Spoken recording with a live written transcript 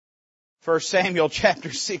1 Samuel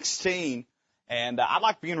chapter 16. And I'd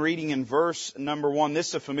like to begin reading in verse number 1. This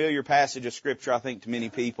is a familiar passage of Scripture, I think, to many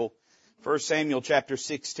people. 1 Samuel chapter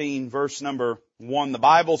 16, verse number 1. The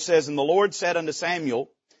Bible says, "And the Lord said unto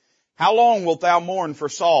Samuel, How long wilt thou mourn for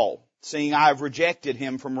Saul, seeing I have rejected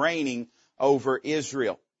him from reigning over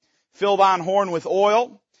Israel? Fill thine horn with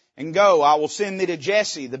oil, and go, I will send thee to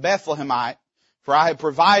Jesse the Bethlehemite, for I have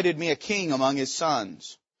provided me a king among his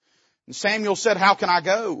sons. And Samuel said, How can I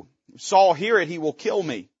go? If Saul hear it, he will kill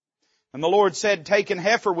me. And the Lord said, Take an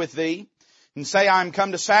heifer with thee, and say, I am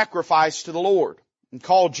come to sacrifice to the Lord. And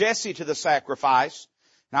call Jesse to the sacrifice,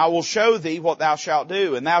 and I will show thee what thou shalt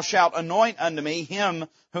do. And thou shalt anoint unto me him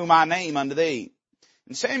whom I name unto thee.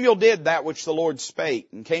 And Samuel did that which the Lord spake,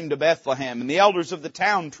 and came to Bethlehem. And the elders of the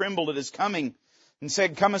town trembled at his coming, and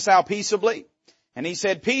said, Comest thou peaceably? And he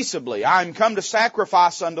said, Peaceably. I am come to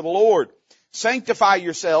sacrifice unto the Lord. Sanctify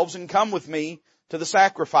yourselves, and come with me to the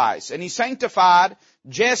sacrifice. And he sanctified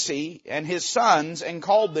Jesse and his sons, and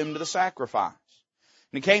called them to the sacrifice.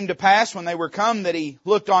 And it came to pass when they were come that he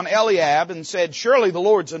looked on Eliab, and said, Surely the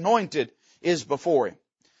Lord's anointed is before him.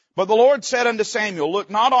 But the Lord said unto Samuel, Look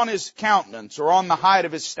not on his countenance, or on the height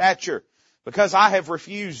of his stature, because I have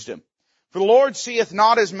refused him. For the Lord seeth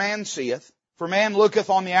not as man seeth, for man looketh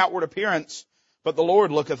on the outward appearance, but the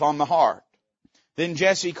Lord looketh on the heart. Then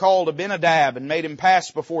Jesse called Abinadab, and made him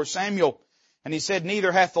pass before Samuel. And he said,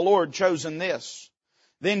 Neither hath the Lord chosen this.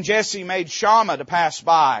 Then Jesse made Shammah to pass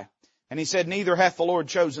by. And he said, Neither hath the Lord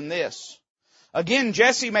chosen this. Again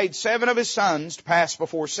Jesse made 7 of his sons to pass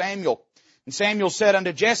before Samuel. And Samuel said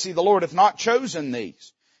unto Jesse, The Lord hath not chosen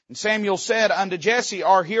these. And Samuel said unto Jesse,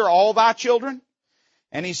 Are here all thy children?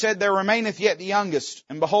 And he said, There remaineth yet the youngest,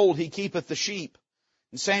 and behold, he keepeth the sheep.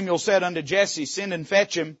 And Samuel said unto Jesse, Send and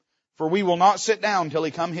fetch him, for we will not sit down till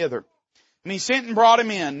he come hither. And he sent and brought him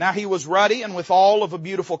in. Now he was ruddy, and withal of a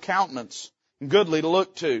beautiful countenance, and goodly to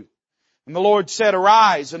look to. And the Lord said,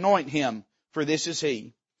 Arise, anoint him, for this is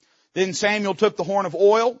he. Then Samuel took the horn of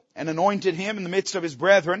oil, and anointed him in the midst of his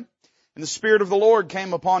brethren. And the Spirit of the Lord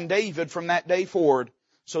came upon David from that day forward.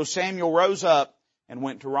 So Samuel rose up and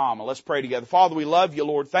went to Ramah. Let's pray together. Father, we love you,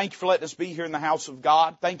 Lord. Thank you for letting us be here in the house of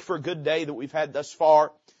God. Thank you for a good day that we've had thus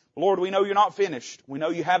far. Lord, we know you're not finished. We know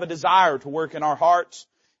you have a desire to work in our hearts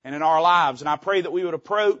and in our lives. And I pray that we would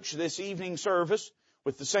approach this evening service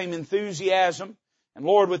with the same enthusiasm and,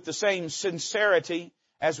 Lord, with the same sincerity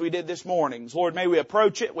as we did this morning. Lord, may we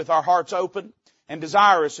approach it with our hearts open and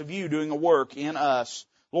desirous of you doing a work in us.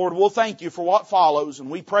 Lord, we'll thank you for what follows, and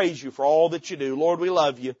we praise you for all that you do. Lord, we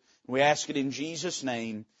love you, and we ask it in Jesus'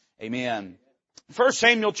 name. Amen. 1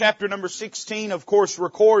 Samuel chapter number 16, of course,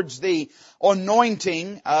 records the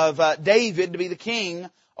anointing of David to be the king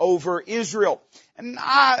over Israel. And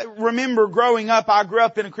I remember growing up, I grew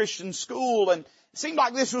up in a Christian school, and it seemed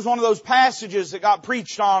like this was one of those passages that got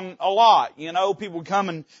preached on a lot. You know, people would come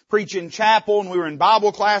and preach in chapel, and we were in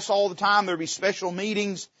Bible class all the time. There'd be special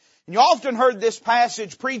meetings. And you often heard this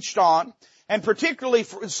passage preached on, and particularly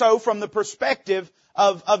so from the perspective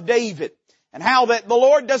of David. And how that the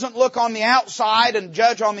Lord doesn't look on the outside and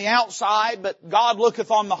judge on the outside, but God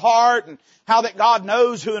looketh on the heart, and how that God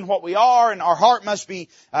knows who and what we are, and our heart must be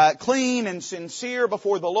clean and sincere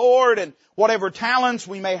before the Lord, and whatever talents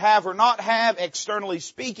we may have or not have, externally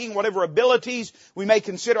speaking, whatever abilities we may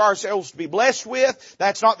consider ourselves to be blessed with,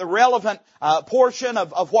 that's not the relevant portion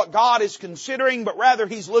of what God is considering, but rather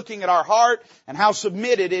He's looking at our heart and how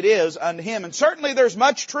submitted it is unto Him. And certainly there's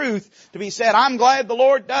much truth to be said. I'm glad the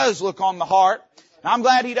Lord does look on the heart. And I'm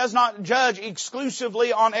glad He does not judge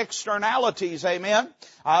exclusively on externalities, amen,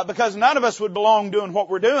 because none of us would belong doing what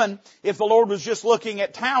we're doing if the Lord was just looking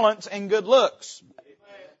at talents and good looks.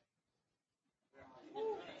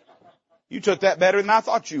 You took that better than I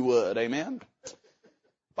thought you would, amen.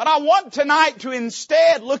 But I want tonight to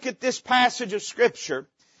instead look at this passage of Scripture,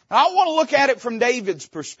 and I want to look at it from David's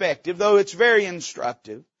perspective, though it's very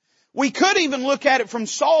instructive. We could even look at it from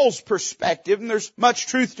Saul's perspective, and there's much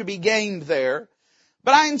truth to be gained there.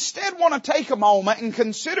 But I instead want to take a moment and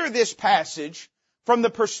consider this passage from the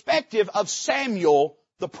perspective of Samuel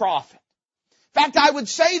the prophet. In fact, I would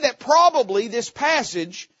say that probably this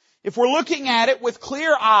passage, if we're looking at it with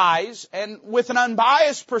clear eyes and with an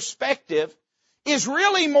unbiased perspective, is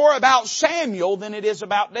really more about Samuel than it is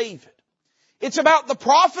about David. It's about the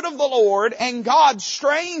prophet of the Lord and God's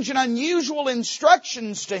strange and unusual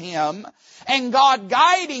instructions to him, and God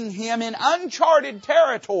guiding him in uncharted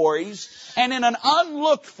territories and in an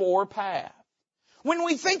unlooked for path. When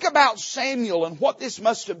we think about Samuel and what this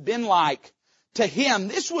must have been like to him,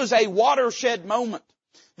 this was a watershed moment.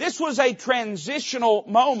 This was a transitional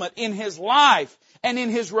moment in his life and in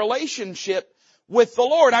his relationship with the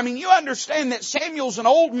Lord. I mean, you understand that Samuel's an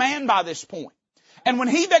old man by this point. And when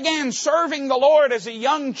he began serving the Lord as a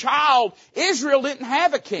young child, Israel didn't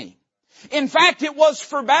have a king. In fact, it was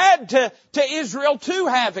forbade to Israel to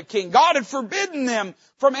have a king. God had forbidden them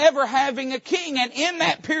from ever having a king. And in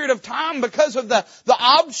that period of time, because of the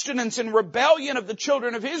obstinance and rebellion of the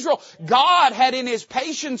children of Israel, God had in His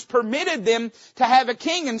patience permitted them to have a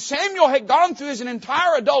king. And Samuel had gone through his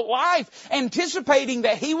entire adult life anticipating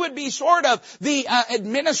that he would be sort of the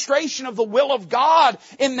administration of the will of God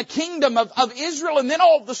in the kingdom of Israel. And then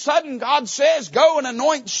all of a sudden God says, go and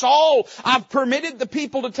anoint Saul. I've permitted the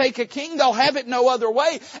people to take a king. They'll have it no other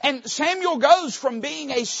way. And Samuel goes from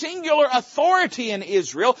being a singular authority in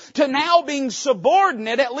Israel to now being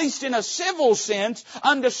subordinate, at least in a civil sense,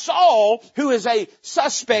 unto Saul, who is a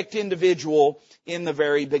suspect individual in the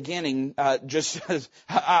very beginning.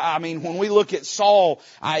 When we look at Saul,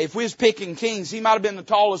 if we was picking kings, he might have been the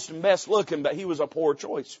tallest and best looking, but he was a poor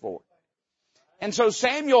choice for it. And so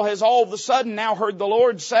Samuel has all of a sudden now heard the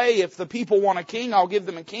Lord say, if the people want a king, I'll give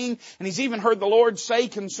them a king. And he's even heard the Lord say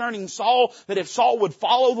concerning Saul that if Saul would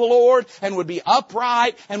follow the Lord and would be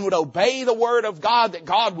upright and would obey the word of God, that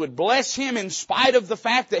God would bless him in spite of the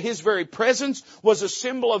fact that his very presence was a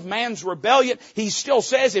symbol of man's rebellion. He still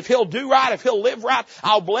says, if he'll do right, if he'll live right,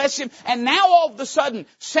 I'll bless him. And now all of a sudden,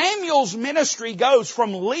 Samuel's ministry goes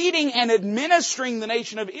from leading and administering the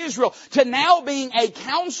nation of Israel to now being a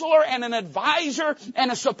counselor and an advisor and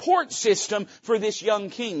a support system for this young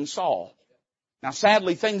king, Saul. Now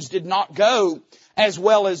sadly, things did not go as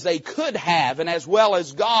well as they could have and as well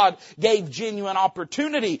as God gave genuine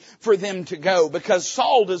opportunity for them to go, because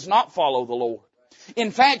Saul does not follow the Lord.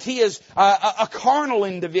 In fact, he is a carnal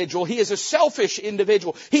individual. He is a selfish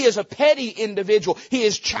individual. He is a petty individual. He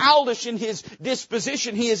is childish in his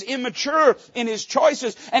disposition. He is immature in his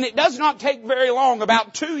choices. And it does not take very long,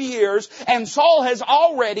 about 2 years, and Saul has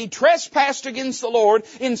already trespassed against the Lord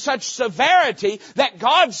in such severity that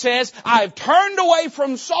God says, I've turned away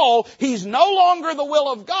from Saul. He's no longer the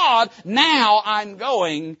will of God. Now I'm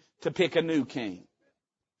going to pick a new king.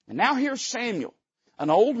 And now here's Samuel, an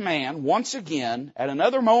old man, once again, at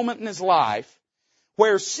another moment in his life,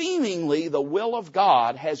 where seemingly the will of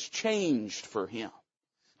God has changed for him.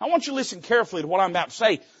 I want you to listen carefully to what I'm about to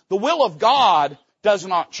say. The will of God does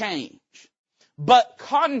not change, but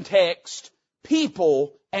context,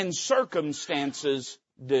 people, and circumstances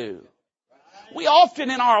do. We often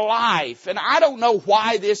in our life, and I don't know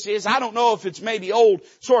why this is, I don't know if it's maybe old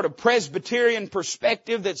sort of Presbyterian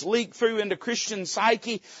perspective that's leaked through into Christian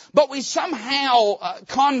psyche, but we somehow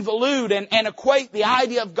convolute and equate the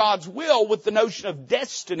idea of God's will with the notion of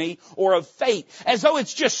destiny or of fate, as though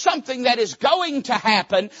it's just something that is going to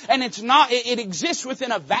happen, and it exists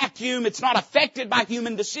within a vacuum. It's not affected by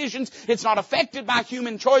human decisions. It's not affected by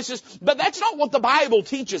human choices. But that's not what the Bible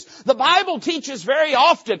teaches. The Bible teaches very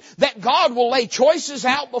often that God will lay choices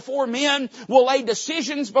out before men, will lay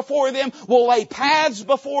decisions before them, will lay paths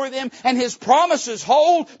before them, and His promises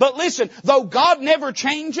hold. But listen, though God never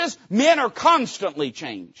changes, men are constantly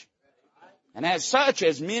changing. And as such,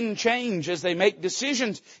 as men change, as they make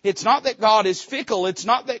decisions, it's not that God is fickle, it's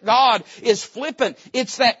not that God is flippant,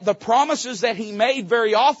 it's that the promises that He made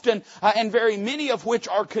very often, and very many of which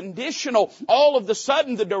are conditional, all of a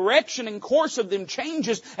sudden the direction and course of them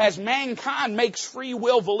changes as mankind makes free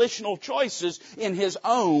will volitional choices in his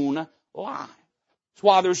own life. That's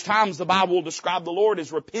why there's times the Bible will describe the Lord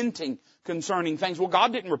as repenting concerning things. Well,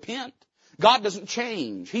 God didn't repent. God doesn't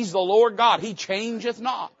change. He's the Lord God. He changeth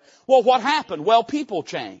not. Well, what happened? Well, people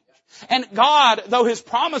change. And God, though His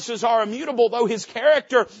promises are immutable, though His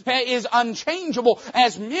character is unchangeable,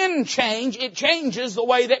 as men change, it changes the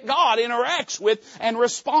way that God interacts with and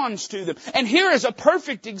responds to them. And here is a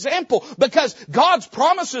perfect example, because God's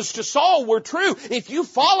promises to Saul were true. If you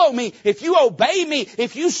follow me, if you obey me,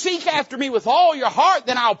 if you seek after me with all your heart,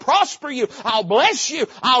 then I'll prosper you, I'll bless you,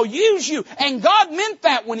 I'll use you. And God meant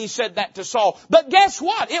that when He said that to Saul. But guess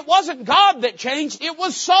what? It wasn't God that changed, it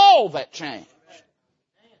was Saul that changed.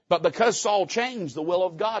 But because Saul changed, the will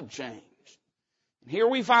of God changed. And here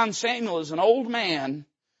we find Samuel as an old man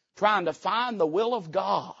trying to find the will of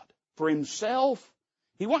God for himself.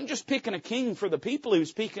 He wasn't just picking a king for the people, he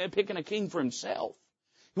was picking a king for himself.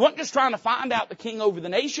 He wasn't just trying to find out the king over the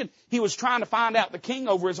nation, he was trying to find out the king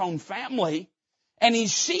over his own family. And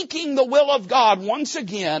he's seeking the will of God once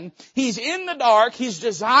again. He's in the dark, he's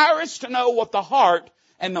desirous to know what the heart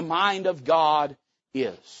and the mind of God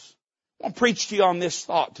is. I want to preach to you on this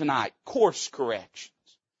thought tonight. Course corrections.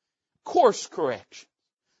 Course correction.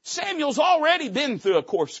 Samuel's already been through a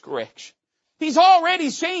course correction. He's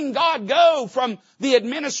already seen God go from the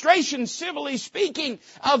administration, civilly speaking,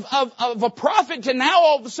 of a prophet to now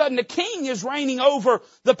all of a sudden a king is reigning over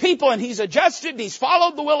the people, and he's adjusted, and he's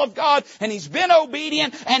followed the will of God, and he's been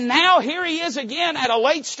obedient, and now here he is again at a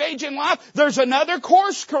late stage in life. There's another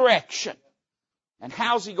course correction. And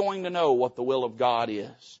how's he going to know what the will of God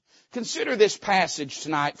is? Consider this passage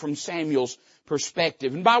tonight from Samuel's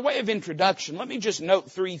perspective. And by way of introduction, let me just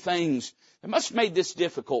note three things that must have made this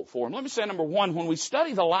difficult for him. Let me say, number one, when we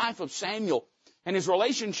study the life of Samuel and his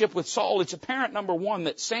relationship with Saul, it's apparent, number one,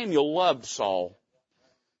 that Samuel loved Saul.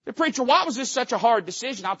 The preacher, why was this such a hard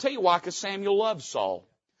decision? I'll tell you why, because Samuel loved Saul.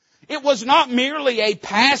 It was not merely a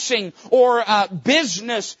passing or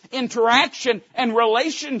business interaction and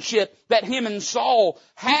relationship that him and Saul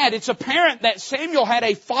had. It's apparent that Samuel had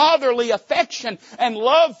a fatherly affection and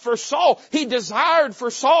love for Saul. He desired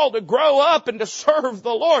for Saul to grow up and to serve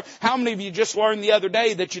the Lord. How many of you just learned the other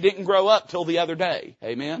day that you didn't grow up till the other day?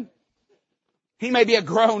 Amen? He may be a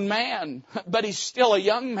grown man, but he's still a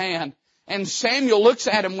young man. And Samuel looks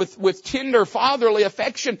at him with tender fatherly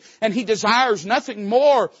affection, and he desires nothing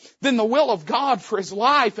more than the will of God for his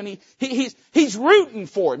life. And he's rooting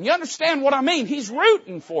for him. You understand what I mean? He's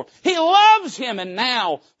rooting for him. He loves him. And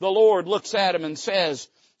now the Lord looks at him and says,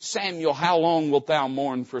 Samuel, how long wilt thou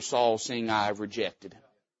mourn for Saul, seeing I have rejected him?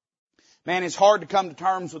 Man, it's hard to come to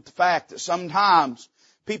terms with the fact that sometimes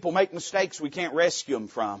people make mistakes we can't rescue them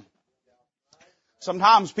from.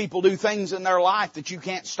 Sometimes people do things in their life that you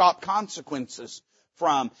can't stop consequences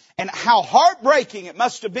from. And how heartbreaking it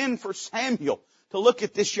must have been for Samuel to look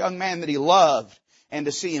at this young man that he loved and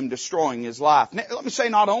to see him destroying his life. Now, let me say,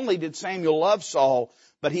 not only did Samuel love Saul,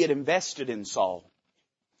 but he had invested in Saul.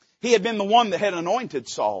 He had been the one that had anointed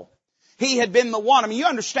Saul. He had been the one. I mean, you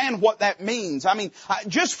understand what that means. I mean,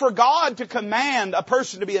 just for God to command a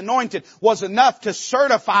person to be anointed was enough to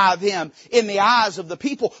certify them in the eyes of the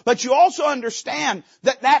people. But you also understand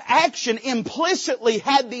that that action implicitly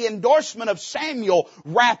had the endorsement of Samuel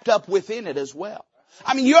wrapped up within it as well.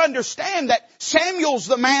 I mean, you understand that Samuel's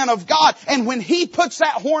the man of God, and when he puts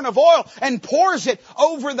that horn of oil and pours it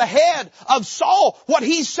over the head of Saul, what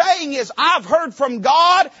he's saying is, I've heard from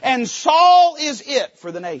God, and Saul is it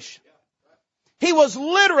for the nation. He was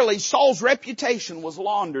literally, Saul's reputation was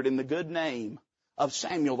laundered in the good name of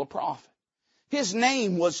Samuel the prophet. His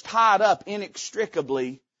name was tied up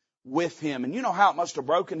inextricably with him. And you know how it must have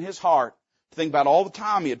broken his heart to think about all the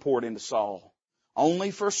time he had poured into Saul, only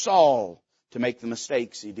for Saul to make the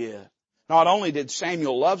mistakes he did. Not only did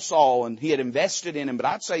Samuel love Saul and he had invested in him, but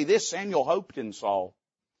I'd say this, Samuel hoped in Saul.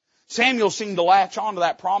 Samuel seemed to latch on to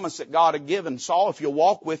that promise that God had given. Saul, if you'll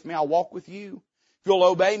walk with me, I'll walk with you. If you'll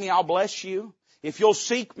obey me, I'll bless you. If you'll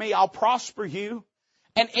seek me, I'll prosper you.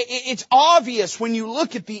 And it's obvious when you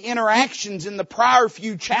look at the interactions in the prior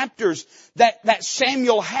few chapters that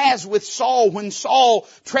Samuel has with Saul when Saul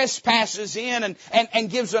trespasses in and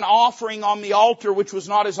gives an offering on the altar, which was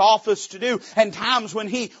not his office to do, and times when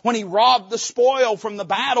he robbed the spoil from the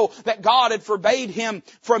battle that God had forbade him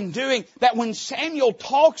from doing, that when Samuel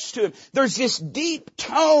talks to him, there's this deep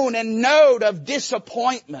tone and note of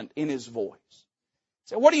disappointment in his voice.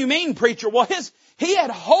 So what do you mean, preacher? Well, he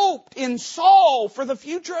had hoped in Saul for the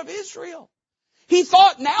future of Israel. He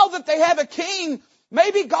thought now that they have a king,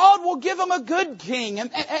 maybe God will give them a good king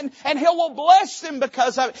and He will bless them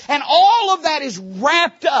because of it. And all of that is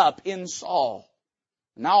wrapped up in Saul.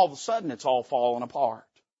 Now all of a sudden it's all falling apart.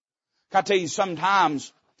 I tell you,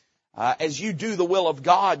 sometimes as you do the will of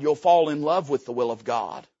God, you'll fall in love with the will of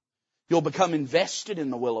God. You'll become invested in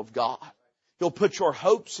the will of God. You'll put your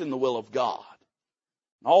hopes in the will of God.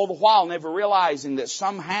 All the while never realizing that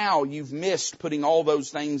somehow you've missed putting all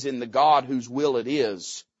those things in the God whose will it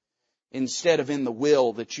is, instead of in the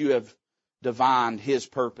will that you have divined His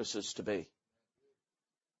purposes to be.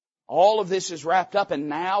 All of this is wrapped up, and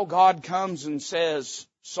now God comes and says,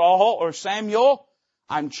 Saul or Samuel,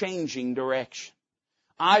 I'm changing direction.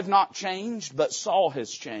 I've not changed, but Saul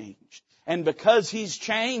has changed. And because he's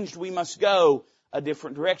changed, we must go a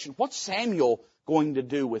different direction. What's Samuel going to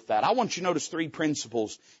do with that? I want you to notice three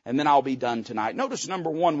principles, and then I'll be done tonight. Notice number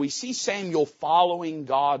one, we see Samuel following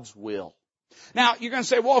God's will. Now, you're going to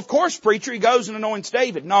say, well, of course, preacher, he goes and anoints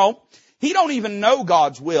David. No, he don't even know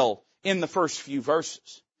God's will in the first few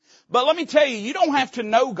verses. But let me tell you, you don't have to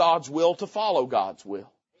know God's will to follow God's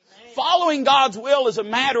will. Amen. Following God's will is a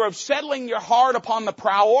matter of settling your heart upon the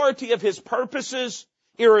priority of His purposes,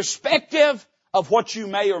 irrespective of what you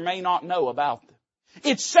may or may not know about them.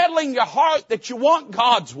 It's settling your heart that you want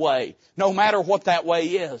God's way, no matter what that way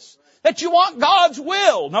is. that you want God's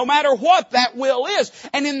will, no matter what that will is.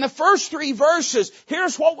 And in the first 3 verses,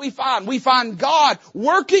 here's what we find. We find God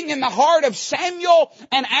working in the heart of Samuel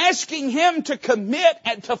and asking him to commit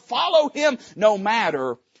and to follow him no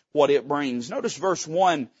matter what it brings. Notice verse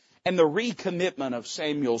 1 and the recommitment of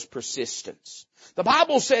Samuel's persistence. The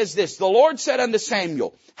Bible says this, the Lord said unto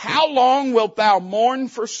Samuel, how long wilt thou mourn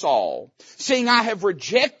for Saul, seeing I have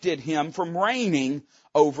rejected him from reigning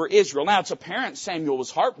over Israel? Now it's apparent Samuel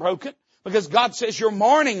was heartbroken because God says you're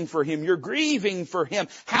mourning for him, you're grieving for him.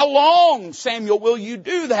 How long, Samuel, will you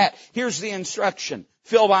do that? Here's the instruction.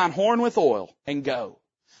 Fill thine horn with oil and go.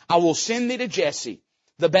 I will send thee to Jesse,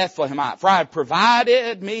 the Bethlehemite, for I have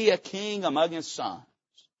provided me a king among his sons.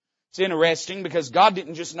 It's interesting because God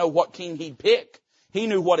didn't just know what king he'd pick. He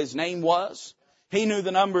knew what his name was. He knew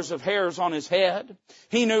the numbers of hairs on his head.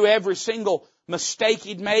 He knew every single mistake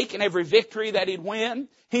he'd make and every victory that he'd win.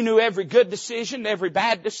 He knew every good decision, every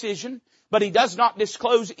bad decision. But he does not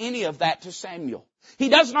disclose any of that to Samuel. He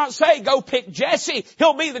does not say, go pick Jesse.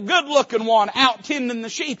 He'll be the good-looking one out tending the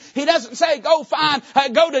sheep. He doesn't say, go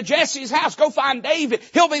to Jesse's house. Go find David.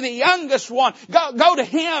 He'll be the youngest one. Go to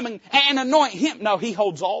him and anoint him. No, he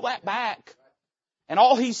holds all that back. And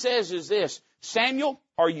all he says is this, Samuel,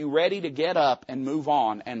 are you ready to get up and move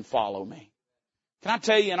on and follow me? Can I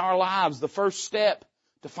tell you, in our lives, the first step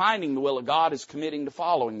to finding the will of God is committing to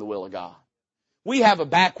following the will of God. We have a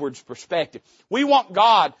backwards perspective. We want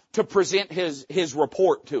God to present His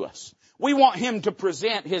report to us. We want Him to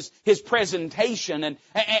present His presentation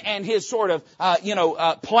and His sort of,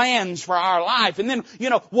 plans for our life. And then,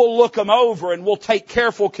 we'll look them over and we'll take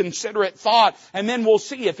careful, considerate thought and then we'll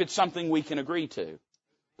see if it's something we can agree to.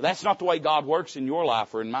 But that's not the way God works in your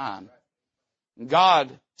life or in mine. God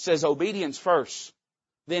says obedience first,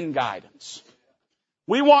 then guidance.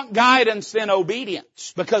 We want guidance, then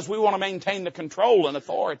obedience, because we want to maintain the control and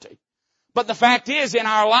authority. But the fact is, in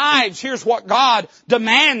our lives, here's what God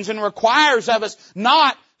demands and requires of us,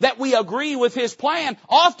 not that we agree with His plan.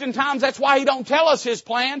 Oftentimes, that's why He don't tell us His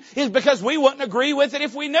plan, is because we wouldn't agree with it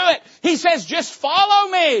if we knew it. He says, just follow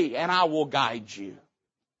me, and I will guide you.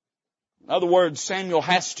 In other words, Samuel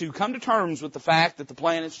has to come to terms with the fact that the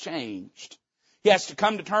plan has changed. He has to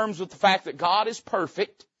come to terms with the fact that God is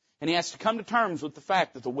perfect. And he has to come to terms with the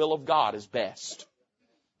fact that the will of God is best.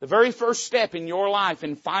 The very first step in your life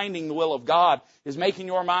in finding the will of God is making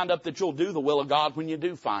your mind up that you'll do the will of God when you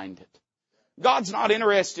do find it. God's not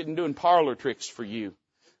interested in doing parlor tricks for you.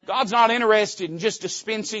 God's not interested in just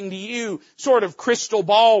dispensing to you sort of crystal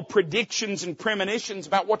ball predictions and premonitions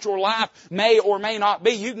about what your life may or may not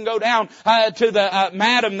be. You can go down to the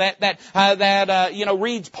madam that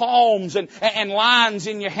reads palms and lines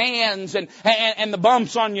in your hands and the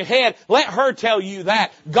bumps on your head. Let her tell you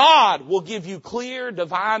that. God will give you clear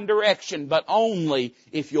divine direction, but only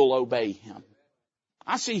if you'll obey Him.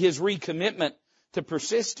 I see His recommitment to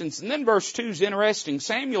persistence. And then verse 2 is interesting.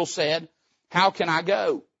 Samuel said, how can I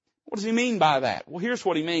go? What does he mean by that? Well, here's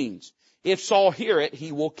what he means. If Saul hear it,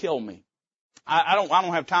 he will kill me. I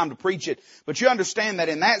don't have time to preach it, but you understand that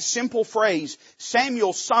in that simple phrase,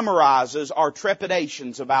 Samuel summarizes our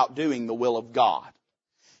trepidations about doing the will of God.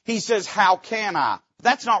 He says, how can I?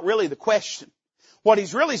 That's not really the question. What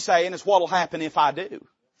he's really saying is what will happen if I do.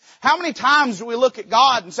 How many times do we look at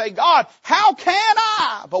God and say, God, how can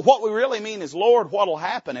I? But what we really mean is, Lord, what will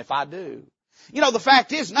happen if I do? The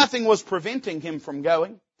fact is nothing was preventing him from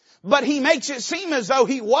going. But he makes it seem as though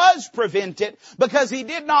he was prevented because he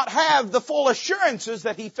did not have the full assurances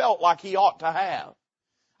that he felt like he ought to have.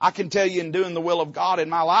 I can tell you in doing the will of God in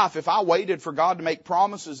my life, if I waited for God to make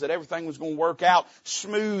promises that everything was going to work out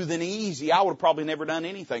smooth and easy, I would have probably never done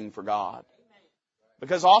anything for God.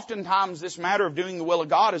 Because oftentimes this matter of doing the will of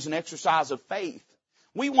God is an exercise of faith.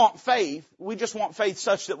 We want faith. We just want faith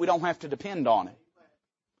such that we don't have to depend on it.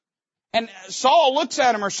 And Saul looks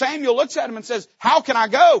at him, or Samuel looks at him and says, how can I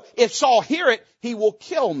go? If Saul hear it, he will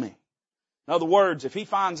kill me. In other words, if he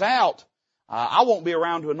finds out, I won't be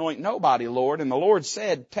around to anoint nobody, Lord. And the Lord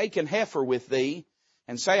said, take an heifer with thee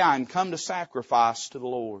and say, I am come to sacrifice to the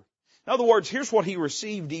Lord. In other words, here's what he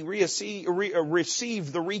received. He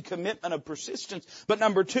received the recommitment of persistence. But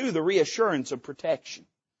number 2, the reassurance of protection.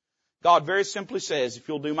 God very simply says, if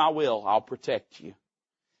you'll do my will, I'll protect you.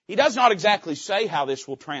 He does not exactly say how this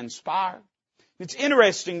will transpire. It's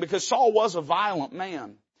interesting because Saul was a violent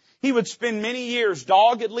man. He would spend many years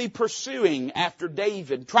doggedly pursuing after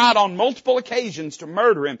David, tried on multiple occasions to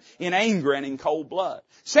murder him in anger and in cold blood.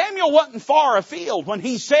 Samuel wasn't far afield when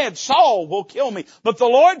he said, Saul will kill me. But the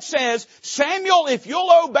Lord says, Samuel, if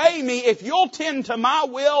you'll obey me, if you'll tend to my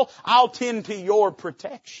will, I'll tend to your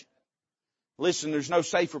protection. Listen, there's no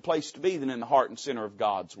safer place to be than in the heart and center of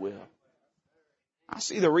God's will. I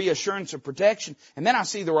see the reassurance of protection, and then I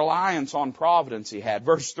see the reliance on providence he had.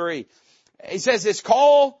 Verse 3, he says this,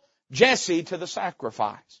 call Jesse to the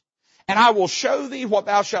sacrifice, and I will show thee what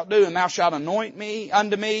thou shalt do, and thou shalt anoint me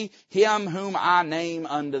unto me him whom I name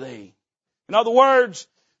unto thee. In other words,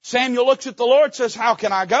 Samuel looks at the Lord, says, how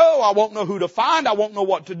can I go? I won't know who to find. I won't know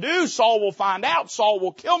what to do. Saul will find out. Saul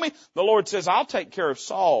will kill me. The Lord says, I'll take care of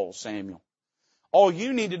Saul, Samuel. All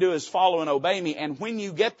you need to do is follow and obey me. And when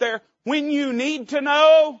you get there, when you need to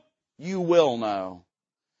know, you will know.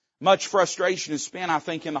 Much frustration is spent, I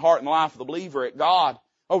think, in the heart and life of the believer at God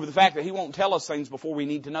over the fact that He won't tell us things before we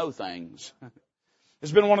need to know things.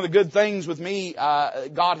 It's been one of the good things with me,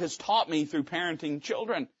 God has taught me through parenting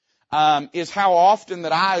children, is how often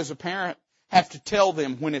that I as a parent have to tell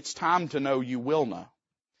them when it's time to know, you will know.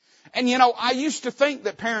 And you know, I used to think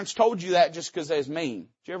that parents told you that just because they was mean.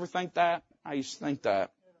 Did you ever think that? I used to think that.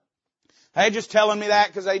 They're just telling me that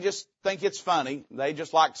because they just think it's funny. They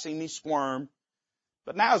just like to see me squirm.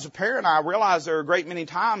 But now as a parent, I realize there are a great many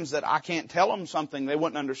times that I can't tell them something they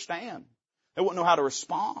wouldn't understand. They wouldn't know how to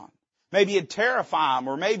respond. Maybe it'd terrify them,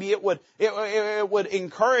 or maybe it would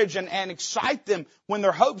encourage and excite them when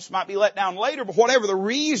their hopes might be let down later. But whatever the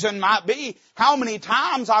reason might be, how many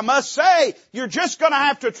times I must say, you're just going to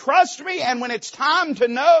have to trust me, and when it's time to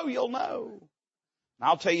know, you'll know.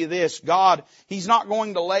 I'll tell you this, God, He's not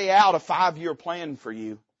going to lay out a 5-year plan for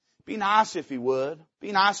you. Be nice if He would.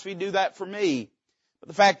 Be nice if He'd do that for me. But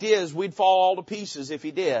the fact is, we'd fall all to pieces if He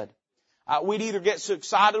did. We'd either get so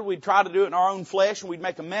excited we'd try to do it in our own flesh and we'd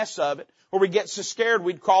make a mess of it, or we'd get so scared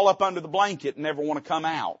we'd crawl up under the blanket and never want to come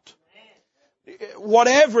out.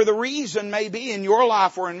 Whatever the reason may be in your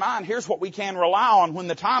life or in mine, here's what we can rely on. When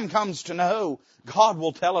the time comes to know, God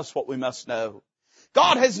will tell us what we must know.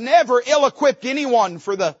 God has never ill-equipped anyone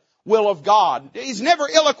for the will of God. He's never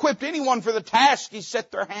ill-equipped anyone for the task He's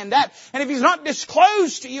set their hand at. And if He's not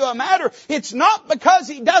disclosed to you a matter, it's not because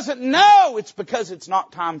He doesn't know. It's because it's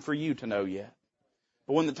not time for you to know yet.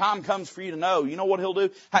 But when the time comes for you to know, you know what He'll do?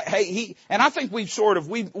 And I think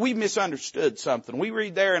we've misunderstood something. We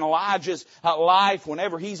read there in Elijah's life,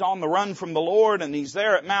 whenever he's on the run from the Lord and he's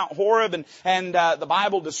there at Mount Horeb, and the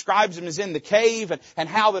Bible describes him as in the cave, and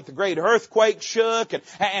how that the great earthquake shook,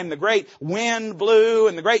 and the great wind blew,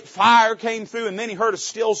 and the great fire came through, and then he heard a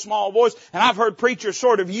still small voice. And I've heard preachers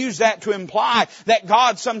sort of use that to imply that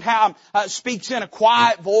God sometimes speaks in a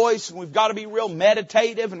quiet voice, and we've got to be real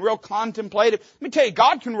meditative and real contemplative. Let me tell you,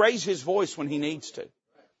 God can raise His voice when He needs to.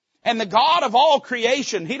 And the God of all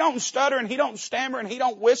creation, He don't stutter and He don't stammer and He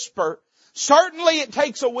don't whisper. Certainly it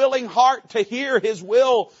takes a willing heart to hear His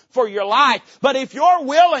will for your life. But if you're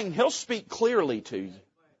willing, He'll speak clearly to you.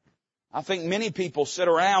 I think many people sit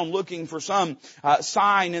around looking for some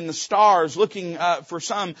sign in the stars, looking for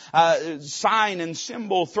some sign and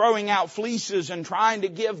symbol, throwing out fleeces and trying to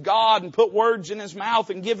give God and put words in His mouth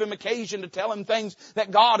and give Him occasion to tell Him things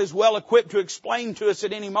that God is well equipped to explain to us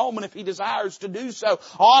at any moment if He desires to do so.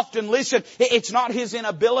 Often, listen, it's not His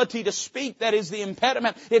inability to speak that is the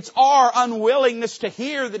impediment. It's our unwillingness to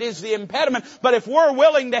hear that is the impediment. But if we're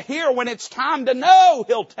willing to hear when it's time to know,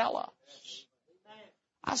 He'll tell us.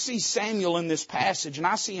 I see Samuel in this passage, and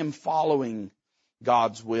I see him following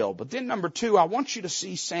God's will. But then number 2, I want you to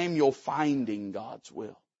see Samuel finding God's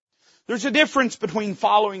will. There's a difference between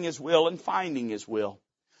following His will and finding His will.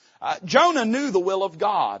 Jonah knew the will of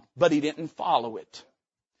God, but he didn't follow it.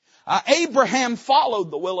 Abraham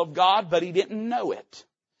followed the will of God, but he didn't know it.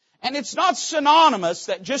 And it's not synonymous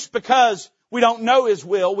that just because we don't know His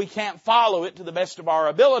will, we can't follow it to the best of our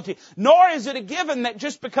ability. Nor is it a given that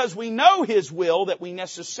just because we know His will that we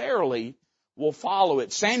necessarily will follow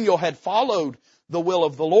it. Samuel had followed the will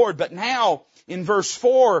of the Lord, but now in verse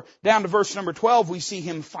 4 down to verse number 12, we see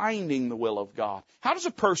him finding the will of God. How does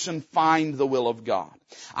a person find the will of God?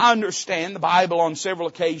 I understand the Bible on several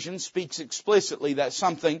occasions speaks explicitly that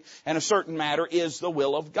something and a certain matter is the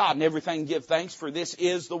will of God. And everything give thanks, for this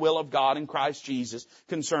is the will of God in Christ Jesus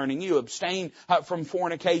concerning you. Abstain from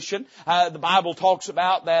fornication. The Bible talks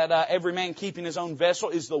about that every man keeping his own vessel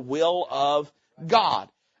is the will of God.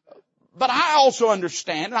 But I also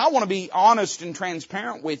understand, and I want to be honest and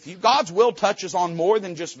transparent with you, God's will touches on more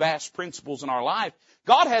than just vast principles in our life.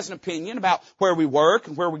 God has an opinion about where we work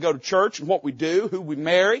and where we go to church and what we do, who we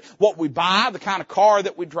marry, what we buy, the kind of car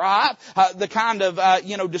that we drive, the kind of,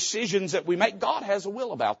 decisions that we make. God has a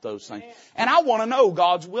will about those things. And I want to know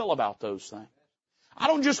God's will about those things. I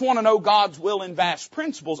don't just want to know God's will in vast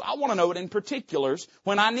principles. I want to know it in particulars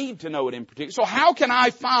when I need to know it in particular. So how can I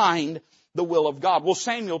find the will of God. Well,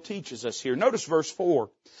 Samuel teaches us here. Notice verse 4.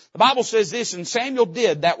 The Bible says this, and Samuel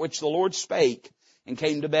did that which the Lord spake and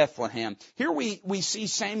came to Bethlehem. Here we see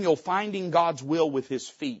Samuel finding God's will with his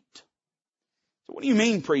feet. So what do you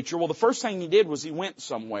mean, preacher? Well, the first thing he did was he went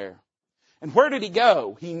somewhere. And where did he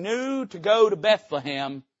go? He knew to go to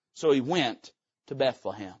Bethlehem, so he went to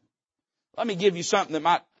Bethlehem. Let me give you something that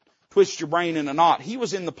might twist your brain in a knot. He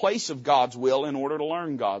was in the place of God's will in order to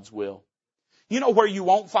learn God's will. You know where you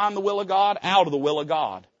won't find the will of God? Out of the will of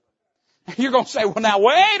God. You're going to say, well, now,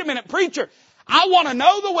 wait a minute, preacher. I want to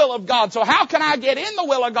know the will of God, so how can I get in the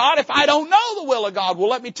will of God if I don't know the will of God? Well,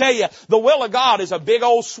 let me tell you, the will of God is a big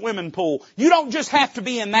old swimming pool. You don't just have to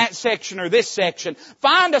be in that section or this section.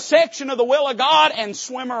 Find a section of the will of God and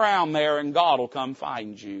swim around there, and God will come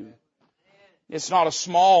find you. It's not a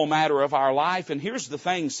small matter of our life. And here's the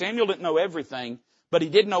thing, Samuel didn't know everything, but he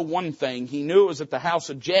did know one thing. He knew it was at the house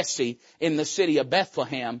of Jesse in the city of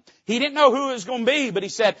Bethlehem. He didn't know who it was going to be, but he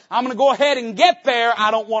said, I'm going to go ahead and get there.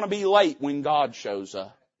 I don't want to be late when God shows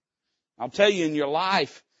up. I'll tell you, in your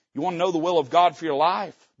life, you want to know the will of God for your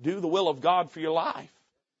life, do the will of God for your life.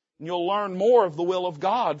 And you'll learn more of the will of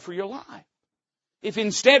God for your life. If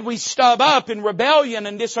instead we stub up in rebellion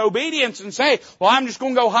and disobedience and say, well, I'm just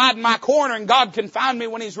going to go hide in my corner and God can find me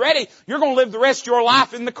when He's ready, you're going to live the rest of your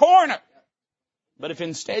life in the corner. But if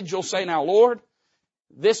instead you'll say, now, Lord,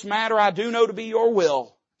 this matter I do know to be your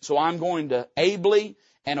will, so I'm going to ably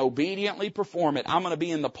and obediently perform it. I'm going to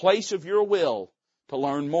be in the place of your will to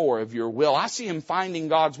learn more of your will. I see him finding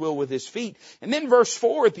God's will with his feet. And then verse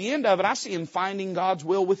 4 at the end of it, I see him finding God's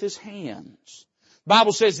will with his hands. The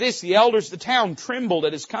Bible says this, the elders of the town trembled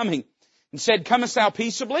at his coming and said, comest thou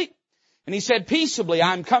peaceably? And he said, peaceably,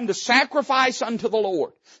 I am come to sacrifice unto the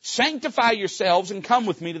Lord. Sanctify yourselves and come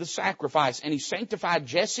with me to the sacrifice. And he sanctified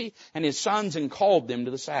Jesse and his sons and called them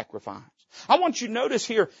to the sacrifice. I want you to notice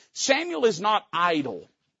here, Samuel is not idle.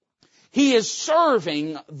 He is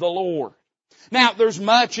serving the Lord. Now, there's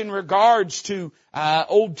much in regards to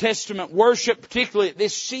Old Testament worship, particularly at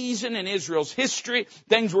this season in Israel's history.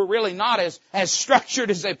 Things were really not as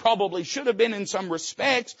structured as they probably should have been in some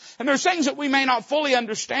respects. And there's things that we may not fully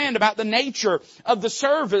understand about the nature of the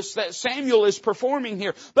service that Samuel is performing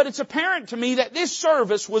here. But it's apparent to me that this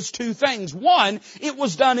service was two things. One, it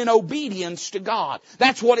was done in obedience to God.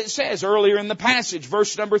 That's what it says earlier in the passage.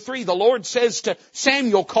 Verse number 3, the Lord says to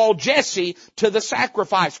Samuel, call Jesse to the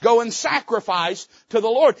sacrifice. Go and sacrifice to the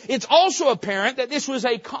Lord. It's also apparent that this was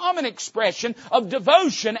a common expression of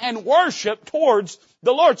devotion and worship towards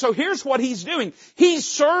the Lord. So here's what he's doing. He's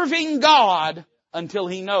serving God until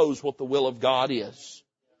he knows what the will of God is.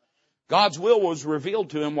 God's will was revealed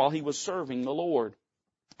to him while he was serving the Lord.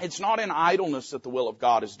 It's not in idleness that the will of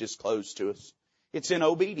God is disclosed to us. It's in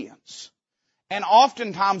obedience. And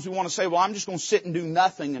oftentimes we want to say, well, I'm just going to sit and do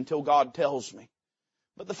nothing until God tells me.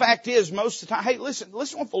 But the fact is, most of the time, hey, listen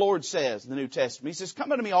what the Lord says in the New Testament. He says,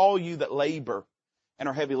 come unto me all you that labor and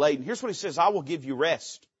are heavy laden. Here's what He says, I will give you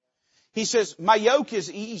rest. He says, my yoke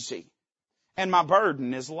is easy and my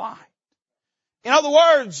burden is light. In other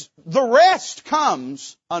words, the rest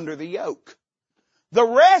comes under the yoke. The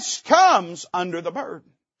rest comes under the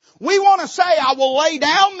burden. We want to say, I will lay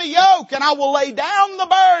down the yoke and I will lay down the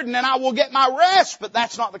burden and I will get my rest, but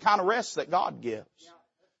that's not the kind of rest that God gives.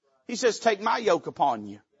 He says, take my yoke upon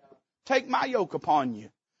you. Take my yoke upon you.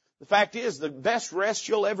 The fact is, the best rest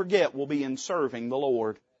you'll ever get will be in serving the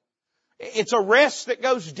Lord. It's a rest that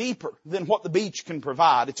goes deeper than what the beach can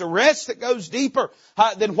provide. It's a rest that goes deeper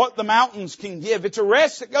than what the mountains can give. It's a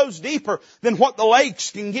rest that goes deeper than what the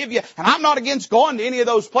lakes can give you. And I'm not against going to any of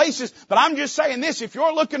those places, but I'm just saying this, if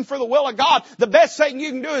you're looking for the will of God, the best thing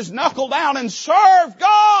you can do is knuckle down and serve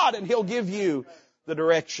God, and He'll give you the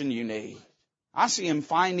direction you need. I see him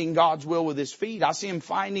finding God's will with his feet. I see him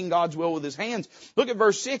finding God's will with his hands. Look at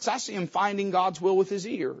verse 6. I see him finding God's will with his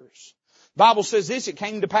ears. The Bible says this, it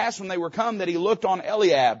came to pass when they were come that he looked on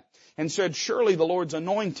Eliab and said, surely the Lord's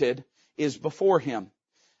anointed is before him.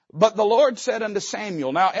 But the Lord said unto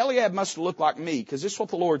Samuel, now Eliab must look like me, because this is what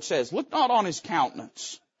the Lord says, look not on his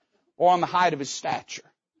countenance or on the height of his stature,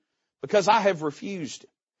 because I have refused it.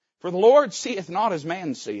 For the Lord seeth not as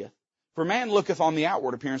man seeth. For man looketh on the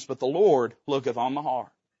outward appearance, but the Lord looketh on the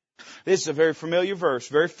heart. This is a very familiar verse,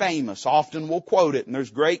 very famous. Often we'll quote it, and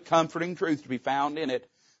there's great comforting truth to be found in it.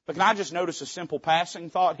 But can I just notice a simple passing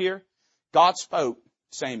thought here? God spoke,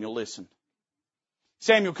 Samuel listened.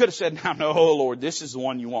 Samuel could have said, now, no, Lord, this is the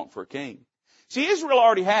one you want for a king. See, Israel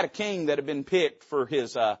already had a king that had been picked for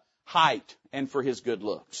his height and for his good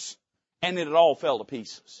looks. And it all fell to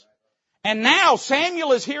pieces. And now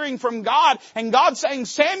Samuel is hearing from God, and God's saying,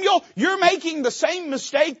 Samuel, you're making the same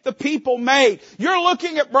mistake the people made. You're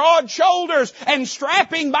looking at broad shoulders and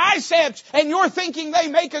strapping biceps, and you're thinking they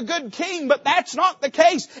make a good king, but that's not the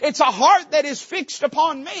case. It's a heart that is fixed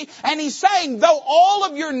upon me. And He's saying, though all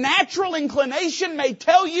of your natural inclination may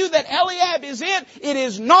tell you that Eliab is it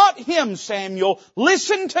is not him, Samuel.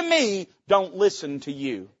 Listen to me, don't listen to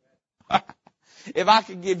you. If I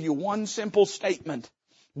could give you one simple statement,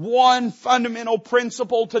 one fundamental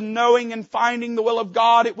principle to knowing and finding the will of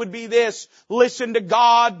God, it would be this: listen to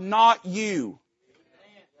God, not you.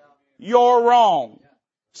 You're wrong.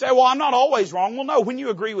 Say, well, I'm not always wrong. Well, no, when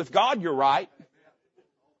you agree with God, you're right.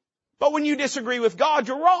 But when you disagree with God,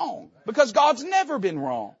 you're wrong, because God's never been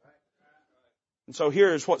wrong. And so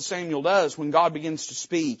here's what Samuel does. When God begins to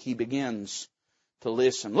speak, he begins to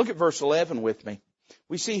listen. Look at verse 11 with me.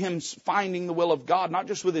 We see him finding the will of God, not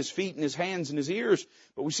just with his feet and his hands and his ears,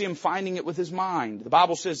 but we see him finding it with his mind. The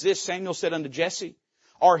Bible says this: Samuel said unto Jesse,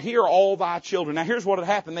 Are here all thy children? Now here's what had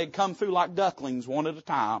happened. They'd come through like ducklings one at a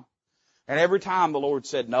time. And every time the Lord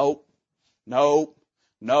said, nope, nope,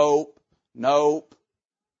 nope, nope.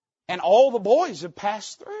 And all the boys have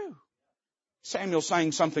passed through. Samuel's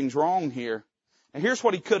saying something's wrong here. Now here's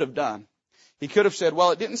what he could have done. He could have said,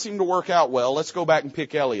 well, it didn't seem to work out well. Let's go back and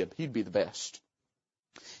pick Eliab. He'd be the best.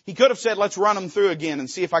 He could have said, let's run them through again and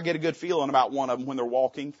see if I get a good feeling about one of them when they're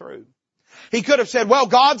walking through. He could have said, well,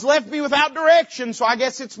 God's left me without direction, so I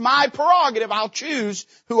guess it's my prerogative. I'll choose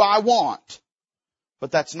who I want.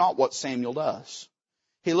 But that's not what Samuel does.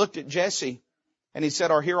 He looked at Jesse and he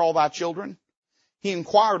said, Are here all thy children? He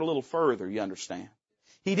inquired a little further, you understand.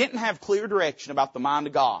 He didn't have clear direction about the mind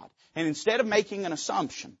of God. And instead of making an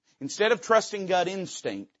assumption, instead of trusting gut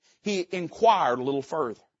instinct, he inquired a little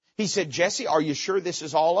further. He said, Jesse, are you sure this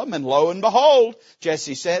is all of them? And lo and behold,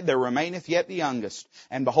 Jesse said, There remaineth yet the youngest.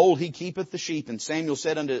 And behold, he keepeth the sheep. And Samuel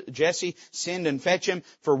said unto Jesse, Send and fetch him,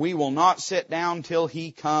 for we will not sit down till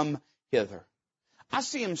he come hither. I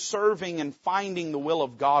see him serving and finding the will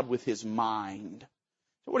of God with his mind.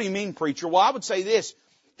 So what do you mean, preacher? Well, I would say this.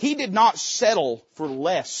 He did not settle for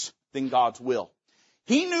less than God's will.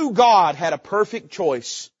 He knew God had a perfect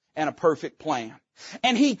choice and a perfect plan.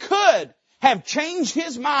 And he could have changed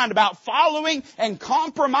his mind about following and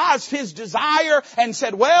compromised his desire and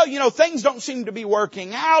said, well, things don't seem to be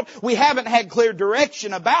working out. We haven't had clear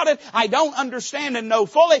direction about it. I don't understand and know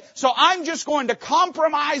fully. So I'm just going to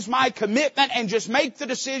compromise my commitment and just make the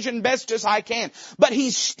decision best as I can. But he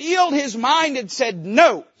steeled his mind and said,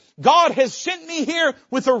 no. God has sent me here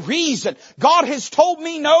with a reason. God has told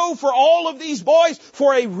me no for all of these boys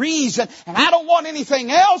for a reason. And I don't want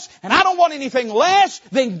anything else, and I don't want anything less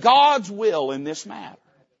than God's will in this matter.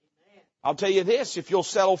 I'll tell you this, if you'll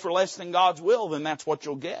settle for less than God's will, then that's what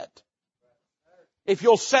you'll get. If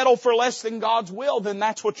you'll settle for less than God's will, then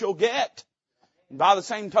that's what you'll get. And by the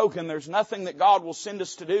same token, there's nothing that God will send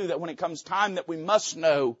us to do that when it comes time that we must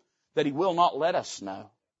know, that He will not let us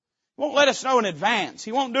know. He won't let us know in advance.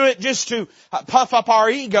 He won't do it just to puff up our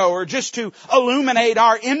ego or just to illuminate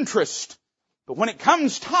our interest. But when it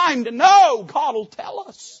comes time to know, God will tell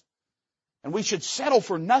us. And we should settle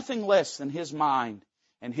for nothing less than His mind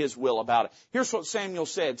and His will about it. Here's what Samuel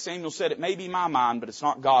said. Samuel said, it may be my mind, but it's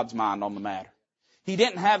not God's mind on the matter. He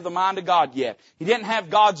didn't have the mind of God yet. He didn't have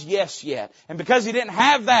God's yes yet. And because he didn't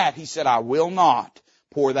have that, he said, I will not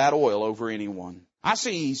pour that oil over anyone. I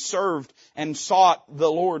see he served and sought the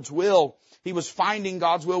Lord's will. He was finding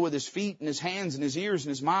God's will with his feet and his hands and his ears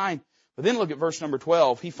and his mind. But then look at verse number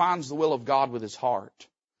 12. He finds the will of God with his heart.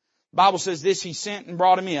 The Bible says this, he sent and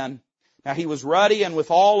brought him in. Now he was ruddy and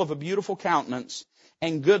withal of a beautiful countenance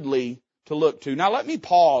and goodly to look to. Now let me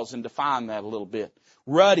pause and define that a little bit.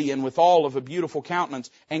 Ruddy and withal of a beautiful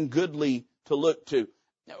countenance and goodly to look to.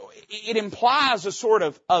 It implies a sort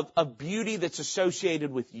of beauty that's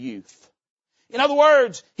associated with youth. In other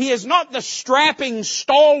words, he is not the strapping,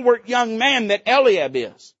 stalwart young man that Eliab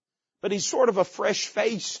is, but he's sort of a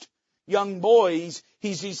fresh-faced young boy.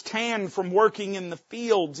 He's tanned from working in the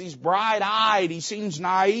fields. He's bright-eyed. He seems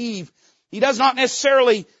naive. He does not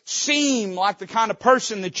necessarily seem like the kind of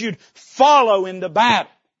person that you'd follow into battle,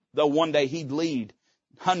 though one day he'd lead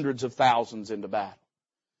hundreds of thousands into battle.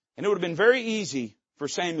 And it would have been very easy for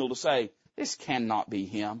Samuel to say, this cannot be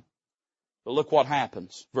him. But look what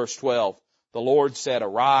happens. Verse 12. The Lord said,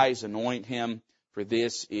 arise, anoint him, for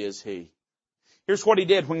this is he. Here's what he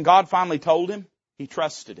did. When God finally told him, he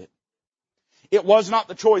trusted it. It was not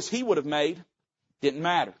the choice he would have made. Didn't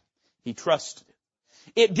matter. He trusted it.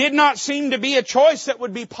 It did not seem to be a choice that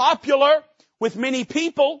would be popular with many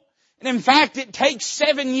people. And in fact, it takes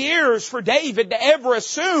 7 years for David to ever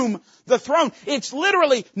assume the throne. It's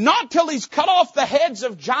literally not till he's cut off the heads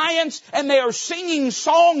of giants and they are singing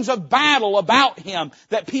songs of battle about him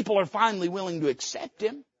that people are finally willing to accept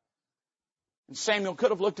him. And Samuel could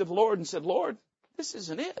have looked at the Lord and said, Lord, this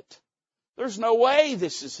isn't it. There's no way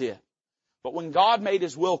this is it. But when God made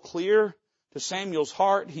His will clear to Samuel's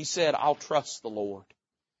heart, he said, I'll trust the Lord.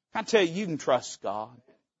 I tell you, you can trust God.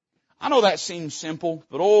 I know that seems simple,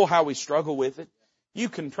 but oh, how we struggle with it. You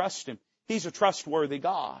can trust Him. He's a trustworthy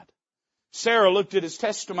God. Sarah looked at His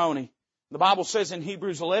testimony. The Bible says in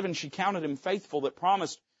Hebrews 11, she counted Him faithful that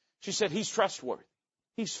promised. She said, He's trustworthy.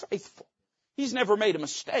 He's faithful. He's never made a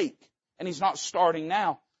mistake, and He's not starting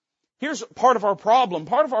now. Here's part of our problem.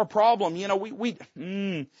 Part of our problem, you know,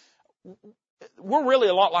 we're really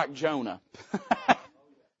a lot like Jonah.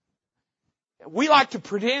 We like to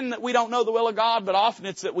pretend that we don't know the will of God, but often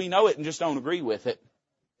it's that we know it and just don't agree with it.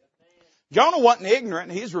 Jonah wasn't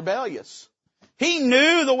ignorant. He's rebellious. He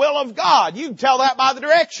knew the will of God. You can tell that by the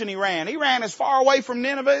direction he ran. He ran as far away from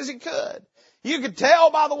Nineveh as he could. You could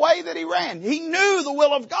tell by the way that he ran. He knew the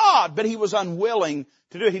will of God, but he was unwilling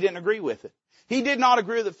to do it. He didn't agree with it. He did not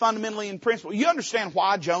agree with it fundamentally in principle. You understand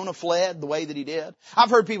why Jonah fled the way that he did? I've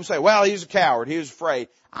heard people say, well, he was a coward. He was afraid.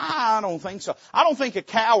 I don't think so. I don't think a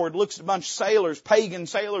coward looks at a bunch of sailors, pagan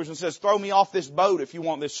sailors, and says, throw me off this boat if you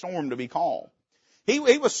want this storm to be calm. He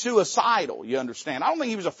was suicidal, you understand. I don't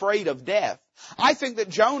think he was afraid of death. I think that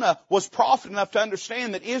Jonah was prophet enough to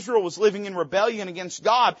understand that Israel was living in rebellion against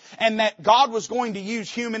God and that God was going to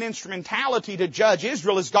use human instrumentality to judge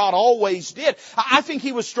Israel as God always did. I think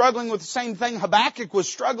he was struggling with the same thing Habakkuk was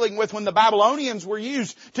struggling with when the Babylonians were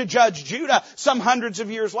used to judge Judah some hundreds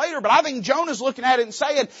of years later. But I think Jonah's looking at it and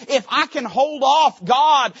saying, if I can hold off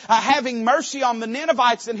God having mercy on the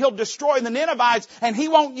Ninevites, then He'll destroy the Ninevites and He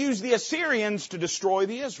won't use the Assyrians to destroy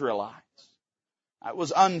the Israelites. It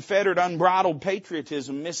was unfettered, unbridled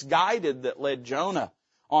patriotism, misguided, that led Jonah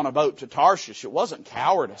on a boat to Tarshish. It wasn't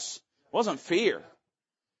cowardice. It wasn't fear.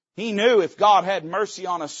 He knew if God had mercy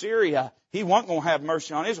on Assyria, He wasn't going to have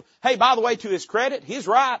mercy on Israel. Hey, by the way, to his credit, he's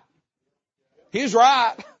right. He's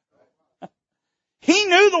right. He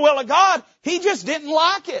knew the will of God. He just didn't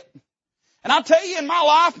like it. And I'll tell you, in my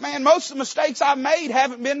life, man, most of the mistakes I've made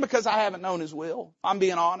haven't been because I haven't known His will. I'm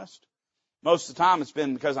being honest. Most of the time it's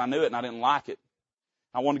been because I knew it and I didn't like it.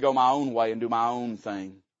 I want to go my own way and do my own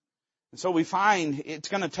thing. And so we find it's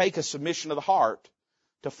going to take a submission of the heart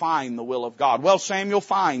to find the will of God. Well, Samuel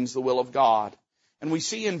finds the will of God. And we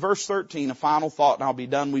see in verse 13 a final thought, and I'll be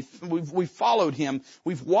done. We've followed him.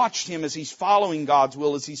 We've watched him as he's following God's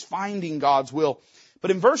will, as he's finding God's will.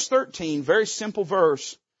 But in verse 13, very simple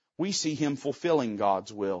verse, we see him fulfilling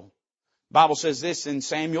God's will. The Bible says this, in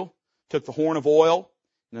Samuel took the horn of oil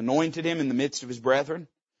and anointed him in the midst of his brethren.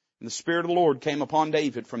 And the Spirit of the Lord came upon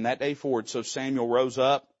David from that day forward. So Samuel rose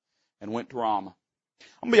up and went to Ramah.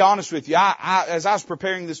 I'm going to be honest with you. As I was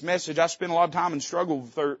preparing this message, I spent a lot of time and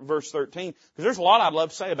struggled with verse 13 because there's a lot I'd love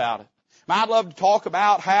to say about it. I'd love to talk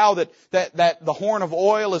about how that the horn of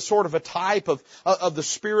oil is sort of a type of the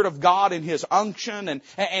Spirit of God in His unction and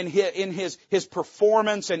in His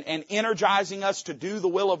performance and energizing us to do the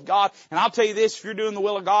will of God. And I'll tell you this, if you're doing the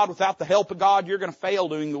will of God without the help of God, you're going to fail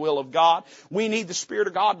doing the will of God. We need the Spirit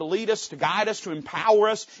of God to lead us, to guide us, to empower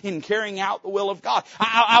us in carrying out the will of God.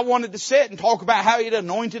 I wanted to sit and talk about how He'd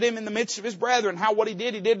anointed him in the midst of his brethren, how what He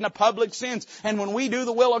did in a public sense. And when we do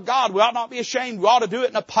the will of God, we ought not be ashamed. We ought to do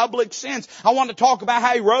it in a public sense. I want to talk about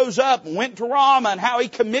how he rose up and went to Ramah and how he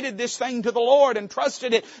committed this thing to the Lord and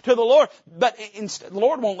trusted it to the Lord. But the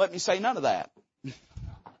Lord won't let me say none of that.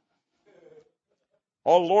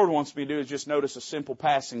 All the Lord wants me to do is just notice a simple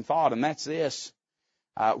passing thought, and that's this.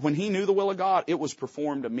 When he knew the will of God, it was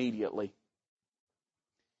performed immediately.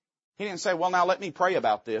 He didn't say, well, now let me pray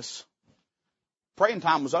about this. Praying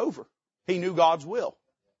time was over. He knew God's will.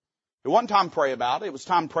 It wasn't time to pray about it. It was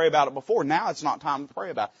time to pray about it before. Now it's not time to pray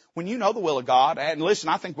about it. When you know the will of God, and listen,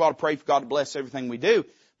 I think we ought to pray for God to bless everything we do.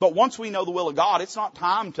 But once we know the will of God, it's not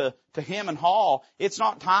time to hem and haw. It's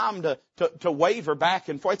not time to waver back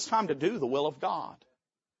and forth. It's time to do the will of God.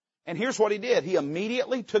 And here's what he did. He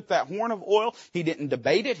immediately took that horn of oil. He didn't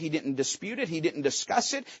debate it. He didn't dispute it. He didn't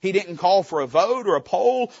discuss it. He didn't call for a vote or a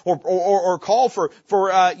poll or call for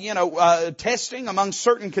testing among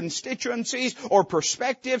certain constituencies or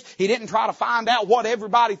perspectives. He didn't try to find out what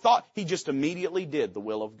everybody thought. He just immediately did the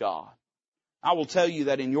will of God. I will tell you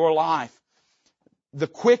that in your life, the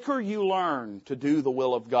quicker you learn to do the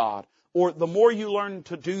will of God, or the more you learn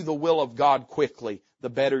to do the will of God quickly,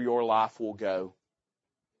 the better your life will go.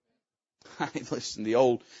 Listen,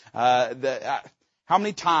 how How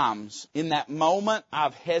many times in that moment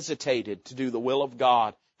I've hesitated to do the will of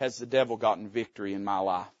God has the devil gotten victory in my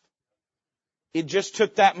life? It just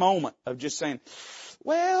took that moment of just saying,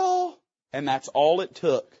 well, and that's all it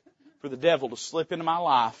took for the devil to slip into my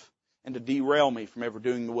life and to derail me from ever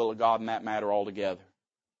doing the will of God in that matter altogether.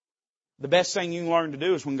 The best thing you can learn to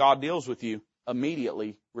do is when God deals with you,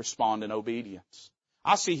 immediately respond in obedience.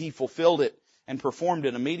 I see He fulfilled it and performed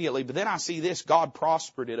it immediately, but then I see this, God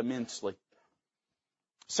prospered it immensely.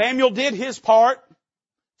 Samuel did his part.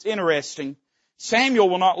 It's interesting. Samuel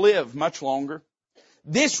will not live much longer.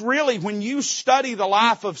 This really, when you study the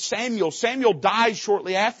life of Samuel, Samuel dies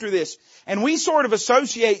shortly after this. And we sort of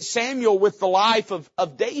associate Samuel with the life of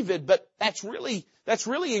David, but that's really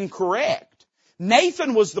incorrect.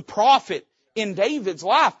 Nathan was the prophet in David's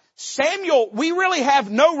life. Samuel, we really have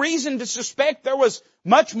no reason to suspect there was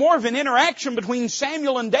much more of an interaction between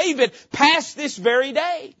Samuel and David past this very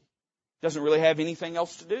day. Doesn't really have anything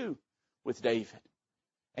else to do with David.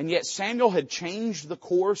 And yet Samuel had changed the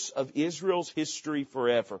course of Israel's history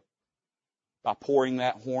forever by pouring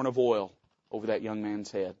that horn of oil over that young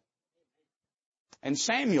man's head. And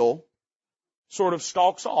Samuel sort of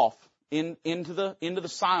stalks off into the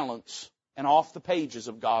silence and off the pages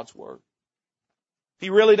of God's Word.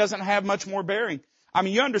 He really doesn't have much more bearing. I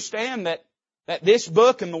mean, you understand that this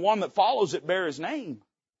book and the one that follows it bear his name.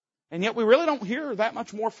 And yet we really don't hear that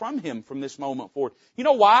much more from him from this moment forward. You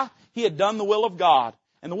know why? He had done the will of God.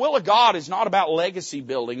 And the will of God is not about legacy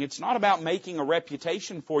building. It's not about making a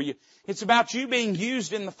reputation for you. It's about you being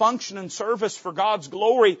used in the function and service for God's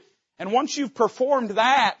glory. And once you've performed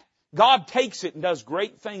that, God takes it and does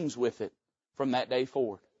great things with it from that day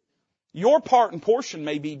forward. Your part and portion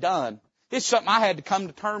may be done. It's something I had to come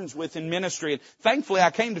to terms with in ministry. And thankfully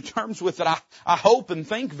I came to terms with it, I hope and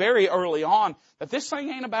think very early on, that this thing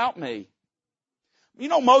ain't about me. You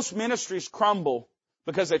know, most ministries crumble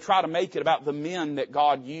because they try to make it about the men that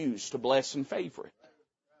God used to bless and favor it.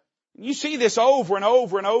 You see this over and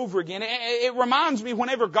over and over again. It reminds me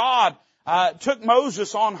whenever God took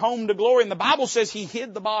Moses on home to glory, and the Bible says He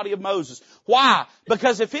hid the body of Moses. Why?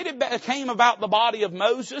 Because if it had became about the body of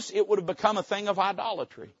Moses, it would have become a thing of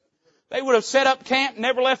idolatry. They would have set up camp,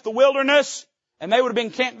 never left the wilderness, and they would have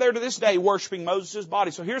been camped there to this day worshiping Moses'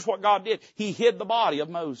 body. So here's what God did. He hid the body of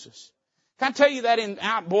Moses. Can I tell you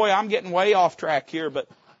that boy, I'm getting way off track here, but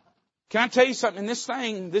can I tell you something? In this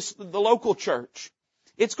thing, the local church,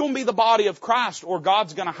 it's going to be the body of Christ or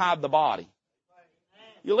God's going to hide the body.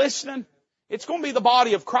 You listening? It's going to be the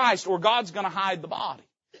body of Christ or God's going to hide the body.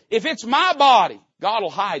 If it's my body, God will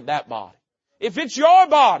hide that body. If it's your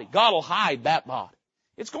body, God will hide that body.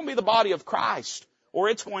 It's going to be the body of Christ or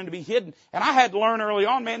it's going to be hidden. And I had to learn early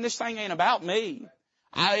on, man, this thing ain't about me.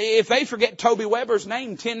 If they forget Toby Weber's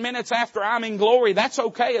name 10 minutes after I'm in glory, that's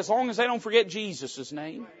okay as long as they don't forget Jesus'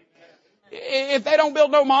 name. If they don't build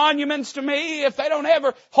no monuments to me, if they don't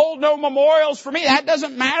ever hold no memorials for me, that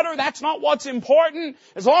doesn't matter. That's not what's important.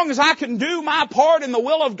 As long as I can do my part in the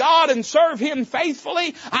will of God and serve Him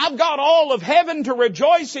faithfully, I've got all of heaven to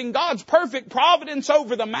rejoice in God's perfect providence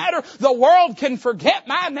over the matter. The world can forget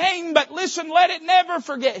my name, but listen, let it never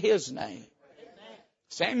forget His name.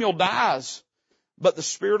 Samuel dies, but the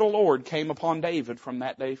Spirit of the Lord came upon David from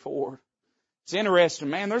that day forward. It's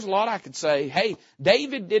interesting, man. There's a lot I could say. Hey,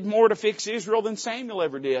 David did more to fix Israel than Samuel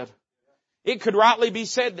ever did. It could rightly be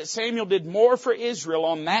said that Samuel did more for Israel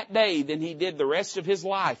on that day than he did the rest of his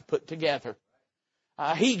life put together.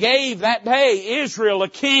 He gave that day Israel a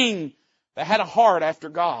king that had a heart after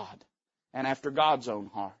God and after God's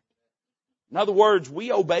own heart. In other words,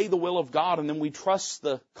 we obey the will of God and then we trust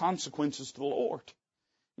the consequences to the Lord.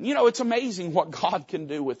 And you know, it's amazing what God can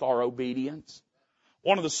do with our obedience.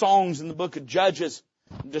 One of the songs in the book of Judges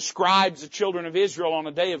describes the children of Israel on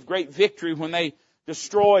a day of great victory when they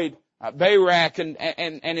destroyed Barak and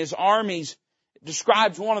his armies. It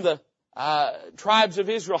describes one of the tribes of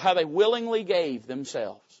Israel, how they willingly gave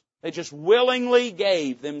themselves. They just willingly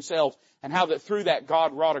gave themselves, and how that through that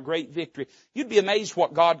God wrought a great victory. You'd be amazed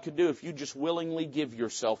what God could do if you just willingly give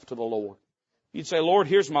yourself to the Lord. You'd say, Lord,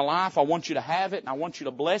 here's my life. I want you to have it, and I want you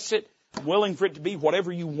to bless it. I'm willing for it to be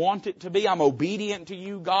whatever you want it to be. I'm obedient to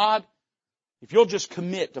you, God. If you'll just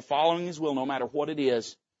commit to following His will, no matter what it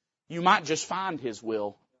is, you might just find His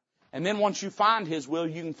will. And then once you find His will,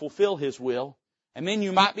 you can fulfill His will. And then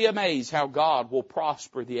you might be amazed how God will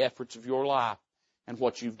prosper the efforts of your life and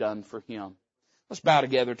what you've done for Him. Let's bow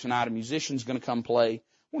together tonight. A musician's going to come play. I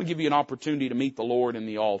want to give you an opportunity to meet the Lord in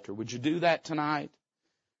the altar. Would you do that tonight?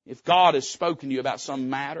 If God has spoken to you about some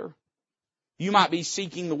matter, you might be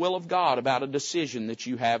seeking the will of God about a decision that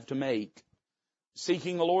you have to make.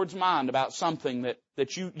 Seeking the Lord's mind about something that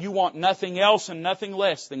that you want nothing else and nothing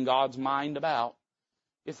less than God's mind about.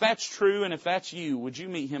 If that's true and if that's you, would you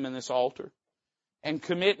meet Him in this altar and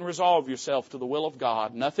commit and resolve yourself to the will of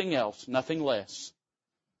God, nothing else, nothing less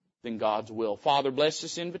than God's will. Father, bless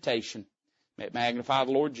this invitation. May it magnify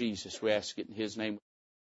the Lord Jesus. We ask it in His name.